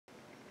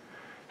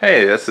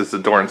Hey, this is the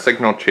Door and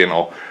Signal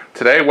channel.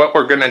 Today what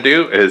we're going to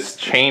do is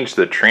change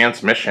the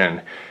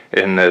transmission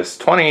in this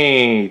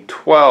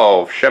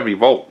 2012 Chevy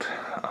Volt.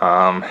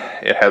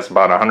 It has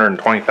about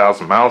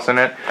 120,000 miles in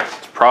it.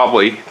 It's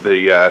probably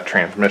the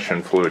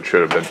transmission fluid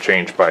should have been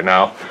changed by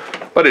now,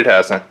 but it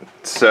hasn't.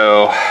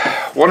 So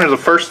one of the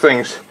first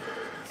things,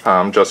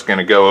 I'm just going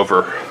to go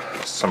over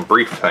some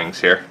brief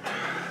things here.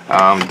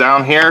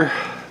 Down here,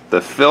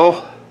 the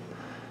fill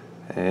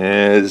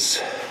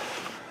is...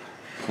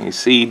 You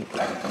see,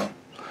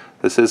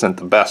 this isn't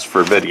the best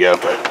for video,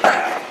 but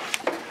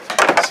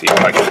let's see if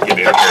I can get in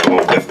here a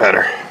little bit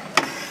better.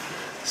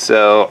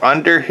 So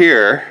under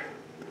here,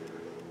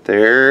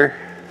 under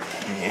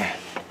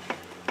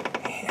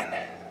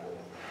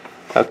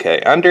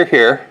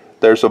here,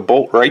 there's a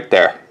bolt right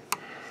there.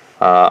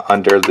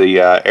 Under the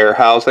air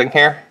housing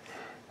here,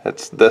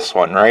 it's this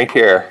one right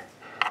here,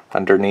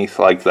 underneath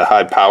like the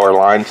high power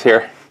lines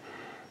here,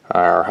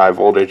 or high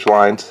voltage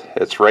lines.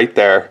 It's right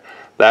there.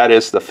 That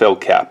is the fill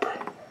cap,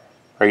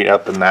 right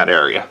up in that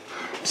area.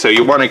 So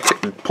you want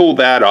to pull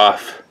that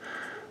off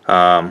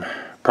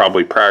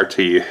probably prior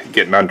to you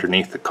getting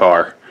underneath the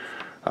car.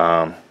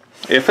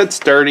 If it's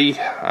dirty,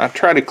 I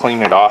try to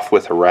clean it off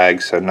with a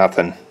rag so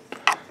nothing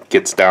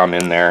gets down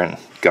in there and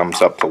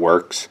gums up the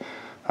works.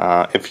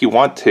 If you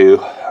want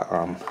to,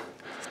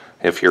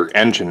 if your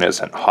engine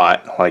isn't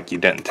hot, like you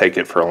didn't take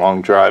it for a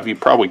long drive, you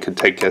probably could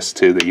take this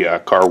to the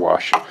car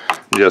wash and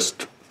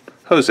just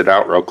hose it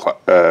out real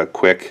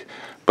quick.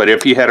 But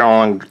if you had a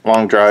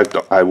long drive,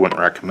 I wouldn't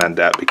recommend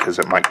that because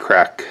it might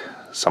crack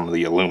some of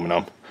the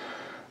aluminum.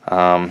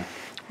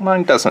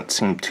 Mine doesn't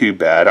seem too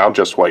bad. I'll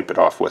just wipe it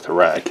off with a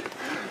rag.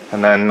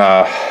 And then,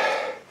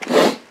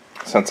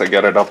 since I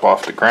got it up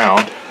off the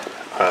ground,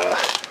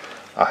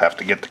 I'll have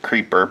to get the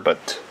creeper,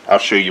 but I'll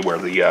show you where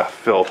the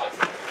fill,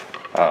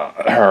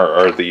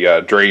 or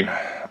the drain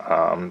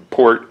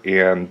port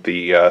and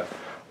the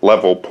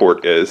level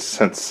port is.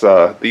 Since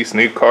these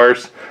new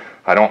cars,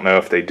 I don't know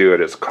if they do it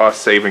as a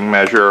cost-saving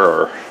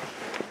measure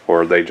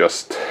or they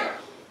just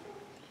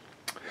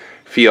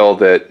feel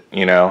that,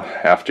 you know,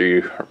 after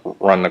you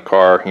run the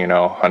car, you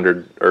know,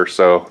 100 or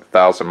so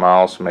thousand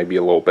miles, maybe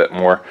a little bit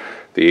more,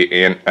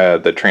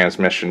 the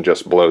transmission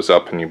just blows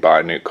up and you buy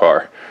a new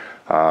car.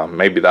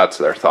 Maybe that's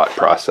their thought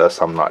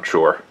process. I'm not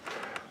sure.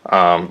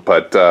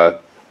 But I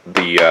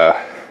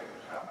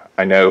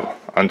know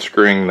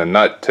unscrewing the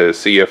nut to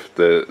see if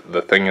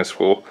the thing is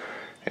full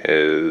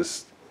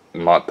is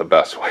not the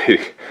best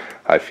way.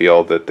 I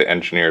feel that the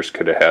engineers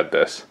could have had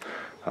this.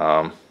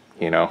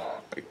 You know,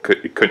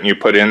 couldn't you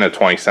put in a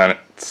 20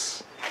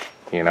 cents,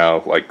 you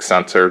know, like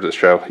sensor to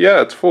show, yeah,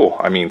 it's full.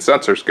 I mean,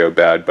 sensors go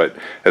bad, but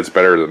it's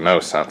better than no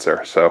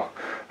sensor. So,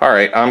 all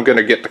right, I'm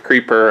gonna get the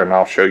creeper and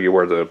I'll show you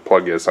where the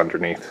plug is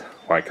underneath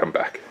when I come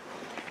back.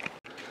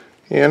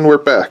 And we're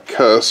back.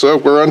 So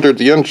we're under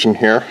the engine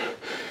here,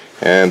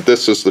 and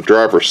this is the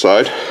driver's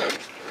side.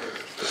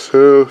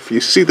 So if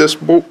you see this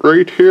bolt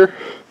right here,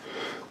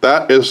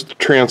 that is the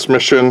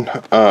transmission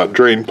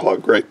drain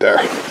plug right there.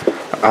 See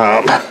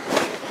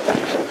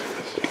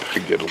if I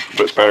can get a little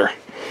bit better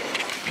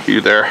view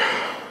there.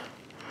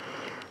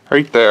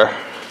 Right there.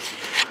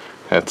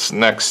 It's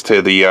next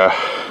to the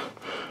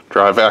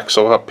drive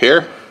axle up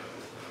here.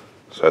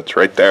 So that's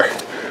right there.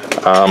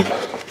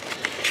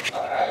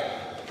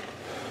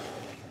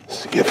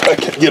 See if I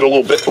can get a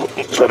little bit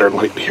better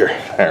light here.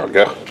 There we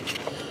go.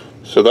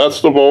 So that's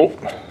the bolt.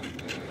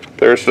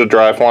 There's the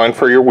drive line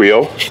for your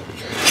wheel.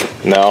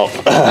 Now,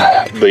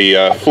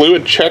 the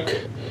fluid check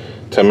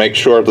to make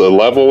sure the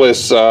level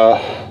is the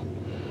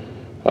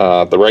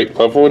right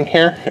level in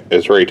here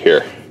is right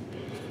here.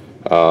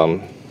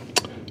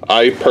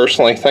 I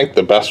personally think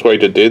the best way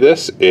to do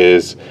this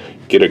is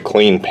get a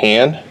clean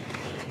pan,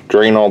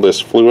 drain all this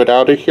fluid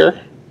out of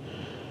here,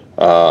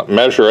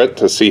 measure it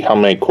to see how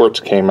many quarts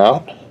came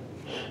out,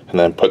 and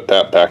then put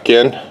that back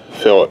in,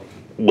 fill it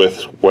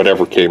with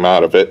whatever came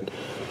out of it.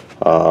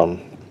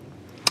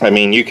 I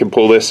mean, you can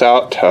pull this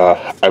out.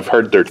 I've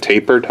heard they're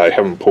tapered. I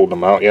haven't pulled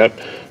them out yet.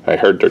 I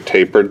heard they're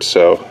tapered,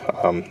 so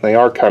they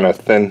are kind of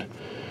thin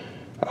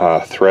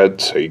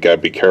threads, so you gotta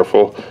be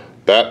careful.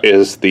 That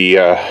is the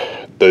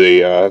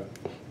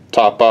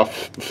top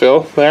off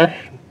fill there.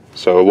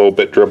 So a little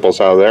bit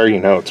dribbles out of there, you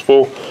know it's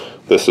full.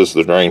 This is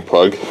the drain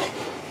plug.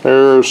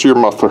 There's your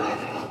muffler.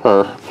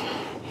 Oh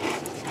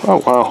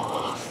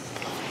wow.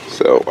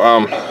 So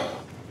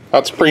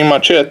that's pretty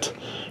much it.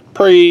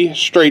 Pretty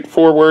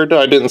straightforward.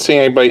 I didn't see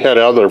anybody had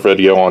another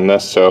video on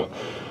this, so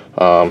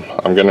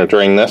I'm gonna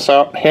drain this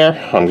out here.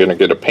 I'm gonna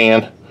get a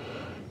pan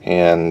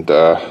and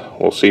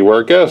we'll see where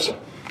it goes.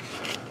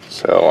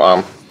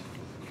 So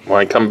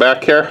when I come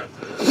back here,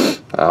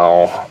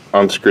 I'll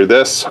unscrew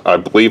this. I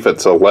believe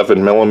it's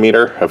 11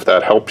 millimeter, if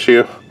that helps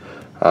you.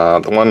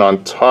 The one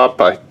on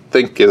top I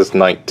think is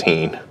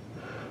 19.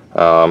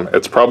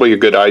 It's probably a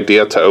good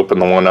idea to open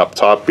the one up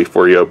top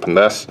before you open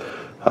this.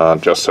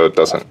 Just so it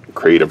doesn't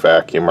create a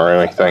vacuum or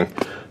anything.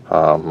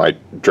 Might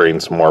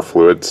drain some more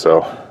fluid,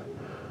 so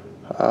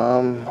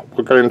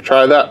we're going to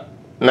try that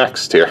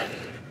next here.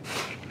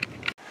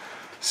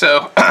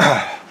 So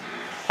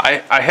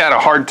I had a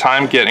hard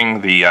time getting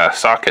the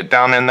socket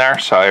down in there,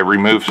 so I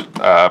removed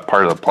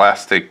part of the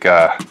plastic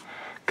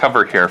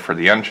cover here for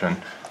the engine.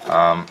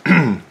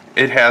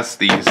 It has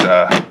these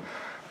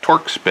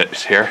torque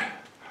spits here.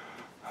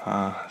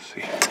 Let's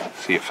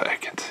see if I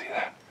can see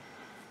that.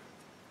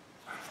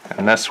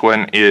 And this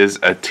one is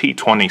a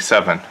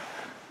T27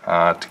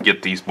 to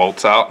get these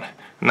bolts out.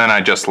 And then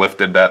I just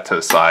lifted that to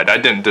the side. I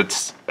didn't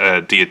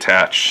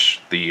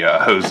detach the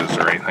hoses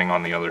or anything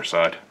on the other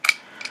side.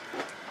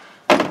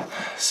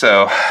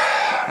 So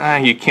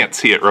you can't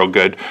see it real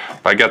good,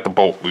 but I got the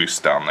bolt loose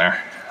down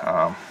there.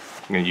 I'm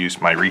going to use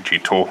my reachy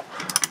tool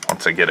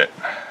once I get it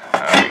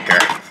out of here.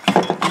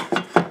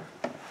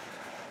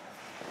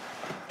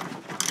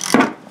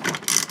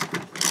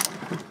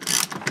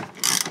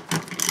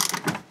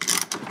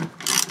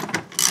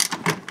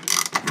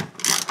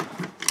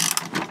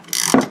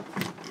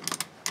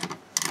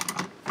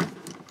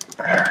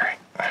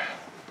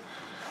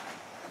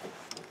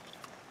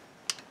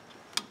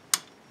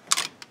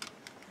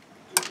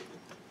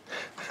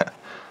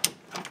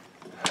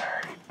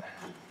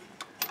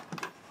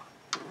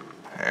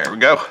 There we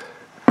go.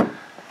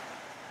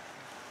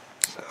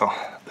 So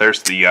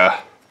there's the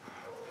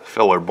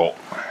filler bolt.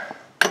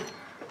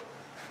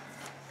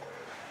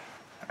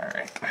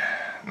 Alright,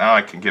 now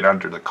I can get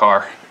under the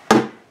car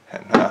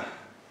and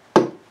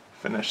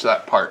finish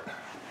that part.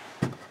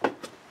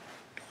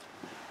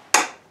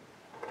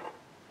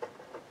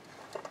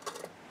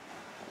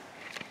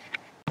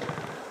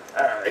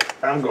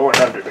 Alright, I'm going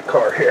under the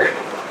car here.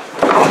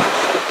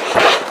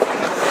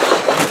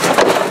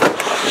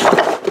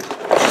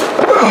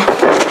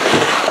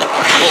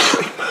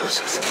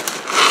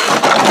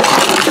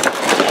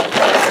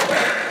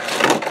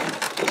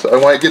 So I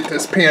want to get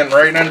this pin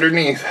right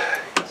underneath,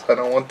 because I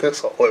don't want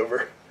this all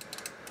over.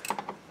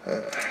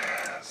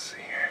 Let's see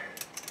here.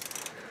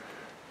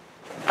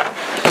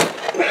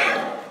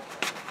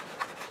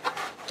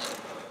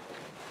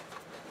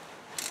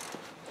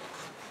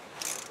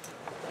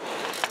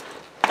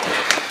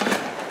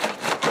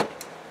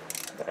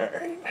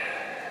 Alright.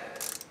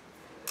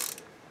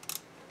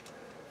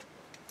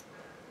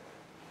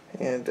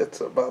 And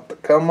it's about to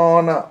come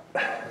on up.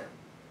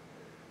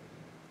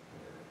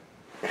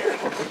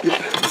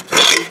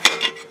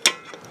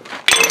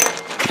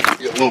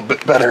 Get a little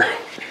bit better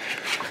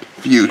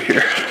viewed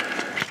here.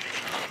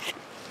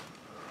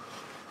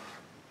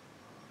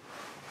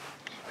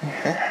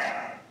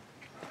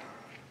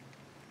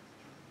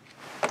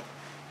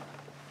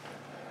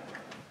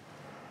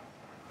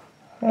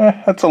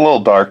 That's a little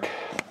dark.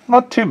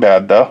 Not too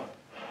bad though.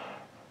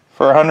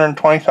 For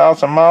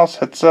 120,000 miles,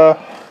 it's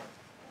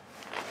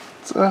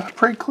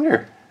pretty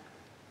clear.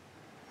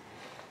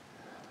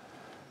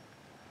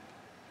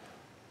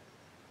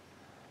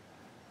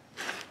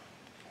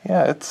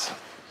 Yeah,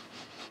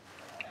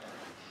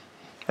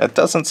 it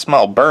doesn't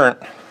smell burnt.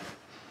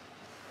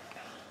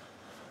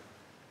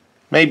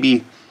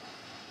 Maybe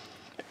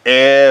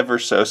ever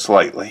so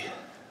slightly.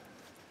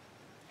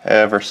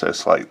 Ever so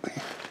slightly.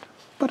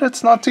 But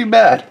it's not too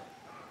bad.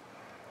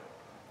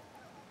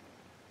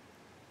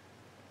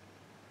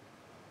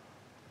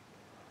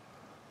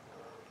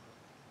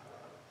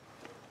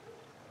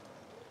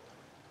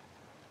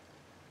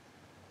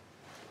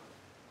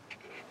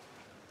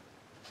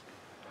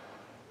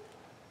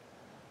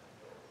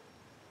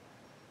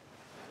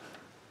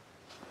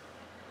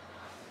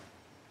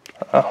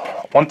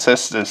 Once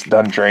this is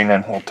done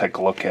draining, we'll take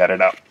a look at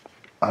it out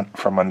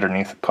from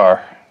underneath the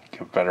car.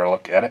 Get a better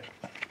look at it.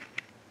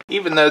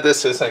 Even though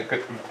this isn't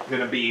going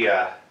to be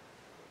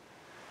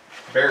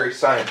very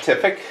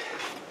scientific,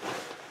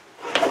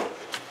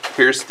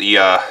 here's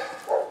the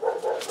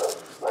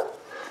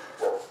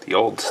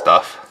old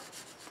stuff.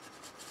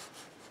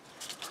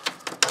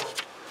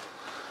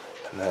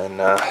 And then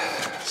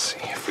let's see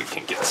if we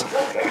can get some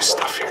new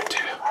stuff here too.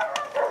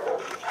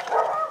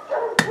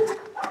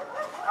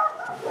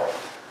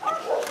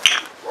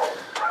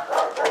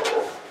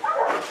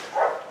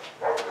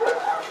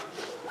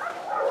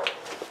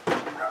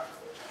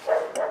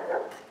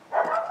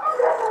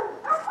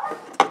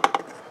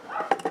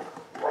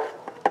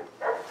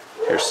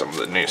 Here's some of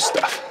the new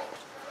stuff.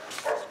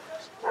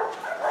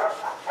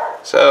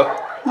 So,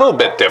 a little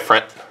bit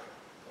different.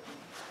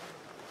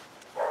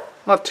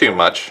 Not too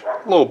much.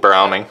 A little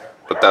browning,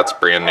 but that's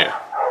brand new.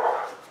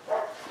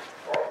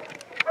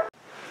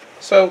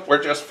 So,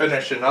 we're just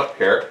finishing up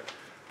here.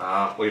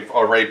 We've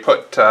already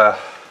put a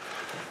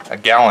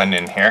gallon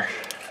in here.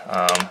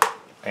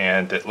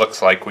 And it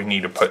looks like we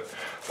need to put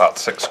about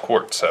 6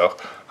 quarts, so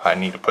I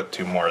need to put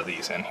 2 more of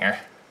these in here.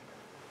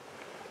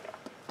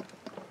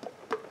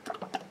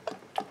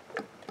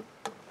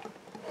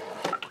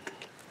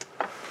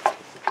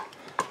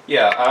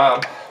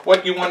 Yeah,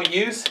 what you want to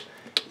use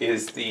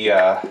is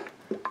the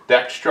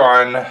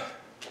Dextron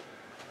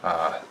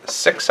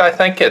 6, I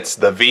think. It's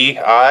the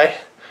VI.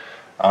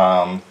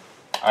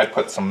 I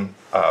put some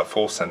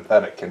full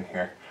synthetic in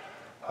here.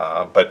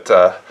 But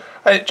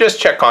I just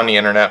check on the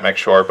internet, make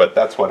sure, but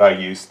that's what I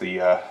use,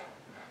 the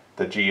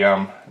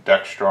GM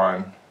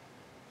Dextron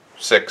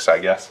 6, I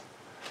guess.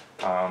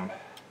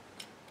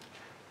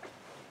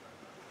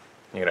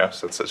 you know,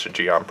 since it's a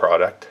Geon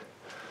product.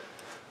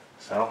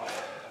 So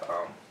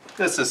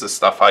this is the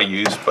stuff I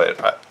use,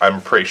 but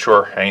I'm pretty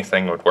sure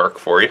anything would work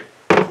for you.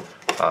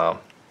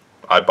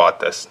 I bought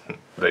this.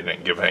 They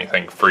didn't give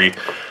anything free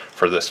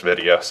for this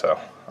video, so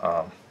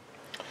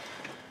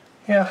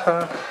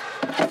yeah.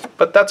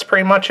 But that's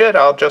pretty much it.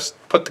 I'll just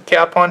put the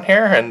cap on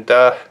here, and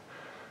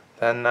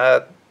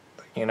then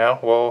you know,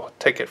 we'll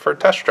take it for a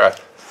test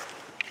drive.